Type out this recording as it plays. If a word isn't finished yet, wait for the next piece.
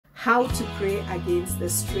how to pray against the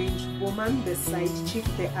strange woman, the side chick,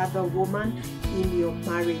 the other woman in your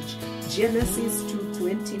marriage. Genesis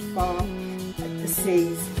 2:24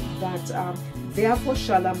 says that therefore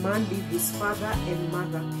shall a man leave his father and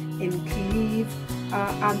mother and cleave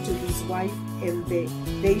unto his wife, and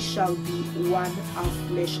they shall be one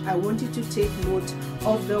flesh. I want you to take note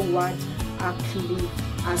of the word cleave.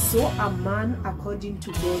 So a man, according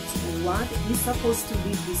to God's word, is supposed to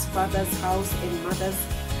leave his father's house and mother's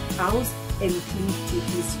house and cleave to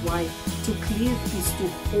his wife. To cleave is to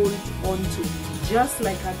hold on to, just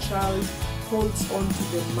like a child holds on to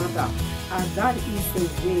the mother. That is the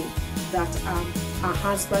way that a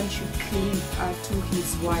husband should cleave to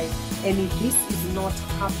his wife. And if this is not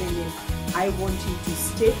happening, I want you to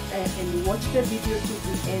stay and watch the video to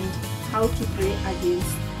the end, how to pray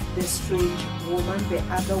against the strange woman, the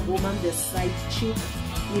other woman, the side chick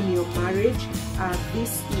in your marriage.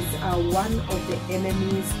 This is one of the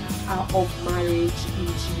enemies of marriage in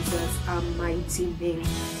Jesus' mighty name.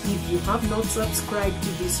 If you have not subscribed to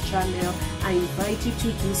this channel, I invite you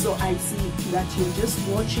to do so. I see that you're just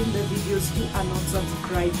watching the videos, you are not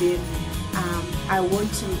subscribing. I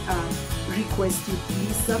want to request you,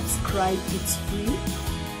 please subscribe. It's free,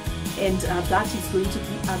 and that is going to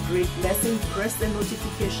be a great blessing. Press the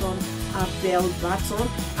notification bell button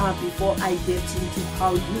before I get into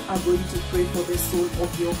how you are going to pray for the soul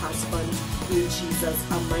of your husband in Jesus'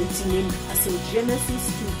 mighty name. So Genesis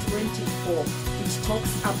 2:24, it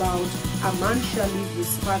talks about a man shall leave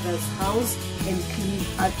his father's house and cleave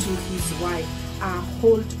to his wife,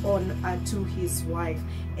 hold on to his wife.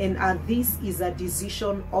 And this is a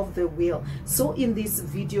decision of the will. So in this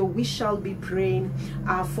video, we shall be praying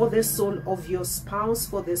for the soul of your spouse,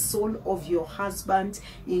 for the soul of your husband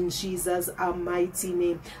in Jesus' mighty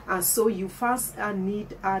name. So you first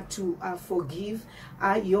need to forgive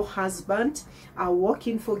your husband, walk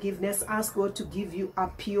in forgiveness, ask God to give you a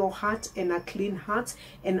pure heart and a clean heart,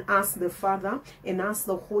 and ask the Father and ask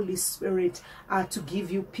the Holy Spirit to give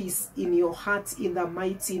you peace in your heart in the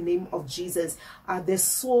mighty name of Jesus. The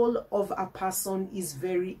soul of a person is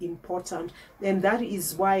very important, and that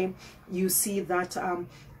is why you see that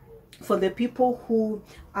for the people who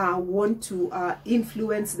want to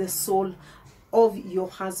influence the soul of your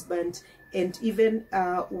husband, and even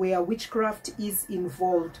where witchcraft is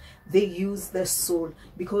involved, they use the soul,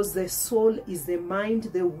 because the soul is the mind,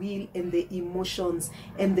 the will, and the emotions.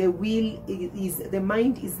 And the will is, the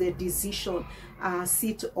mind is the decision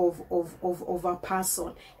seat of a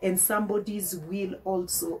person, and somebody's will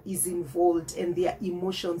also is involved, and their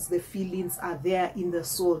emotions, the feelings are there in the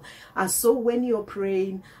soul. So when you're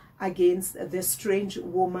praying against the strange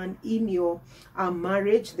woman in your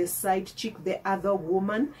marriage, the side chick, the other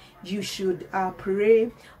woman, you should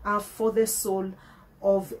pray for the soul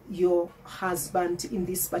of your husband in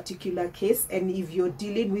this particular case. And if you're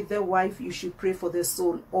dealing with the wife, you should pray for the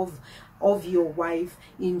soul of your wife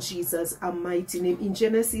in Jesus' mighty name. In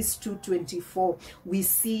Genesis 2:24, we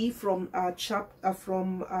see from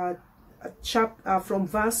from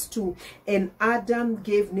verse 2, and Adam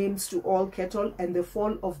gave names to all cattle and the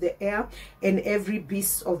fowl of the air and every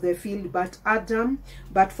beast of the field, but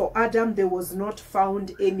for Adam there was not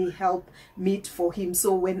found any help meet for him.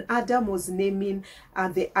 So when Adam was naming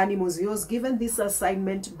the animals, he was given this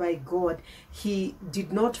assignment by God. He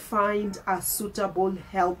did not find a suitable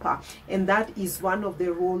helper, and that is one of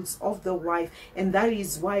the roles of the wife, and that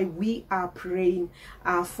is why we are praying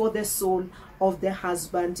for the soul of the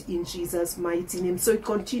husband in Jesus' mighty name. So it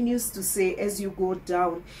continues to say, as you go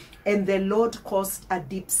down, and the Lord caused a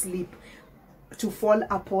deep sleep to fall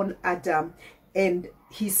upon Adam, and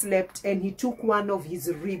he slept, and he took one of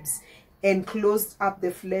his ribs and closed up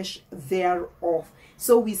the flesh thereof.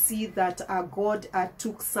 So we see that God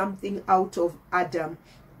took something out of Adam,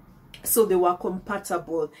 so they were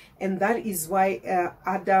compatible, and that is why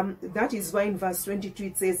that is why in verse 22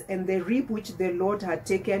 it says, and the rib which the Lord had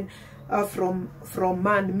taken from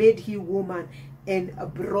man made he woman, and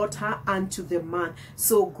brought her unto the man.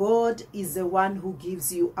 So God is the one who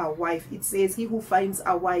gives you a wife. It says, he who finds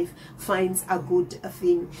a wife finds a good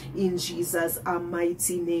thing in Jesus'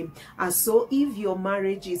 mighty name. So if your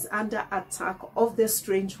marriage is under attack of the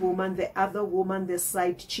strange woman, the other woman, the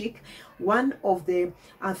side chick, one of the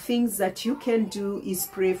things that you can do is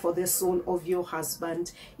pray for the soul of your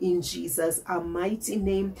husband in Jesus' mighty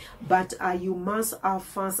name. But you must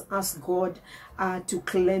first ask God to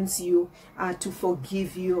cleanse you, to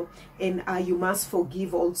forgive you. And you must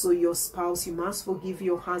forgive also your spouse. You must forgive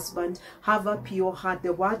your husband. Have a pure heart.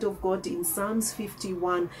 The word of God in Psalms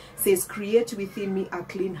 51 says, create within me a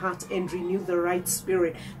clean heart and renew the right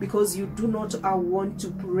spirit. Because you do not want to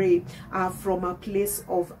pray from a place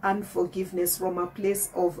of unforgiveness, from a place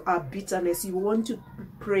of bitterness. You want to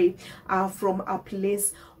pray from a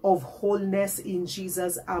place of wholeness in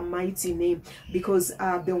Jesus' mighty name, because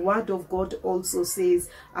the word of God also says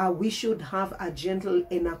we should have a gentle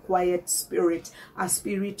and a quiet spirit, a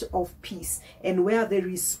spirit of peace. And where there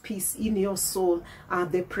is peace in your soul,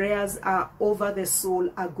 the prayers over the soul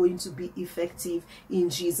are going to be effective in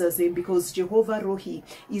Jesus' name, because Jehovah Rohi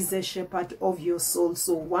is the shepherd of your soul.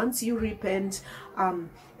 So once you repent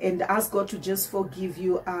and ask God to just forgive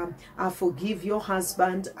you, forgive your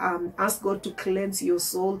husband, ask God to cleanse your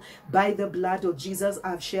soul by the blood of Jesus.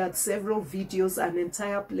 I've shared several videos, an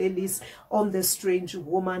entire playlist on the strange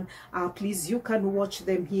woman. Please, you can watch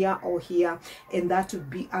them here or here, and that would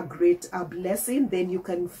be a great blessing. Then you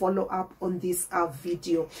can follow up on this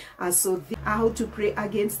video. So how to pray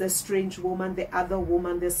against the strange woman, the other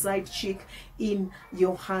woman, the side chick in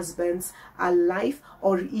your husband's life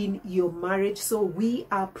or in your marriage. So we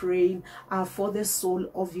are praying for the soul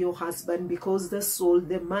of your husband, because the soul,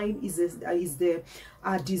 the mind is the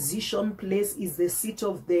decision place, is the seat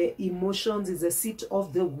of the emotions, is the seat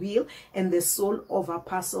of the will, and the soul of a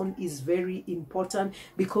person is very important,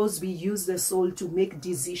 because we use the soul to make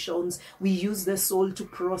decisions, we use the soul to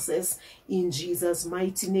process in Jesus'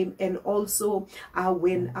 mighty name. And also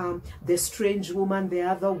when the strange woman, the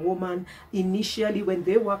other woman, initially when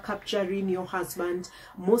they were capturing your husband,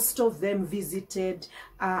 most of them visited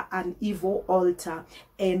an evil altar,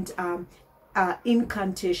 and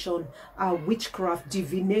incantation, witchcraft,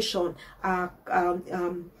 divination,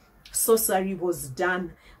 sorcery was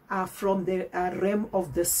done from the realm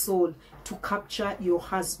of the soul to capture your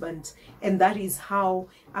husband. And that is how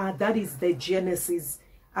that is the genesis.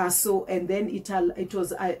 So, and then it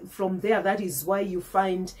was from there, that is why you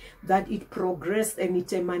find that it progressed and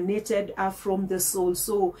it emanated from the soul.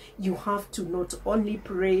 So you have to not only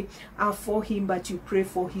pray for him, but you pray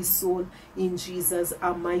for his soul in Jesus'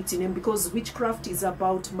 mighty name, because witchcraft is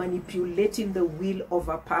about manipulating the will of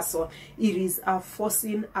a person. It is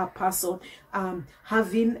forcing a person,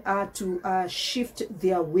 having to shift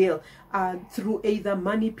their will through either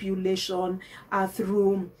manipulation,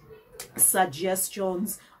 through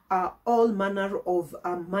suggestions, all manner of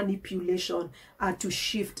manipulation to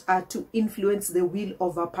shift, to influence the will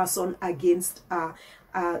of a person against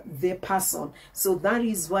the person. So that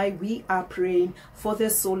is why we are praying for the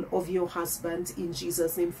soul of your husband in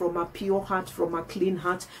Jesus' name, from a pure heart, from a clean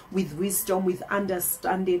heart, with wisdom, with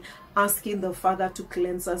understanding, asking the Father to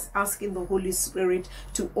cleanse us, asking the Holy Spirit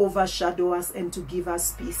to overshadow us and to give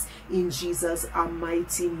us peace in Jesus'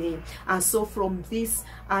 mighty name. And so from this,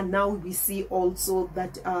 now we see also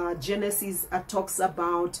that Genesis talks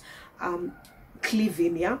about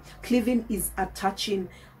cleaving. Yeah, cleaving is attaching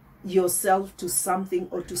yourself to something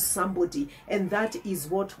or to somebody, and that is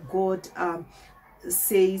what God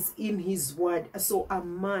says in his word. So a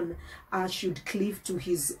man should cleave to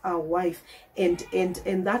his wife, and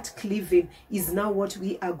that cleaving is now what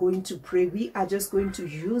we are going to pray. We are just going to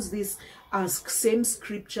use this as same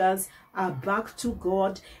scriptures back to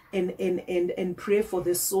God and pray for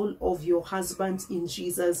the soul of your husband in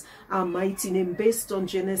Jesus' mighty name, based on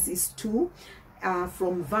Genesis 2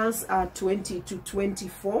 from verse 20 to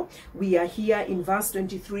 24. We are here in verse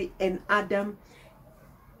 23, and Adam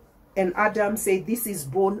said, "This is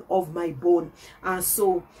bone of my bone."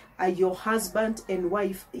 So your husband and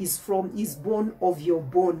wife is bone of your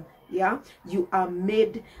bone. Yeah, you are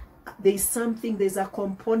made. There's a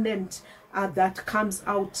component that comes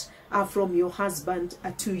out from your husband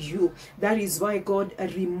to you. That is why God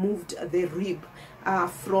removed the rib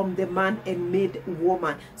from the man and made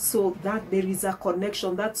woman, so that there is a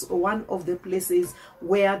connection. That's one of the places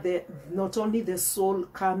where not only the soul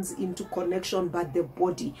comes into connection, but the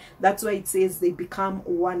body. That's why it says they become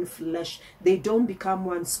one flesh. They don't become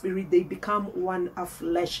one spirit, they become one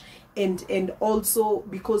flesh. And also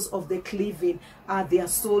because of the cleaving, their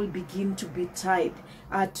soul begin to be tied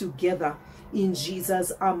together in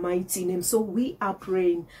Jesus' mighty name. So we are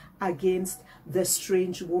praying against the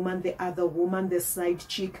strange woman, the other woman, the side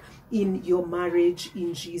chick in your marriage,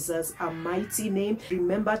 in Jesus' mighty name.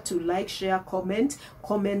 Remember to like, share, comment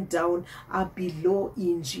down below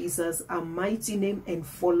in Jesus' mighty name, and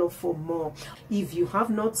follow for more. If you have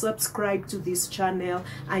not subscribed to this channel,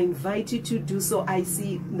 I invite you to do so. I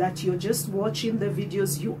see that you're just watching the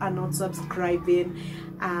videos, you are not subscribing.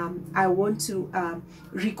 I want to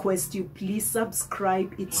request you, please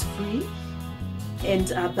subscribe. It's free, and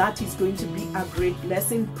that is going to be a great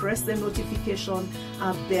blessing. Press the notification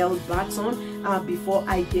bell button before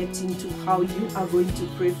I get into how you are going to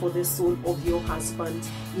pray for the soul of your husband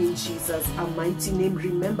in Jesus' mighty name.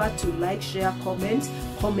 Remember to like, share, comment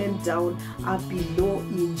down below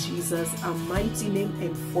in Jesus' mighty name,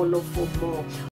 and follow for more.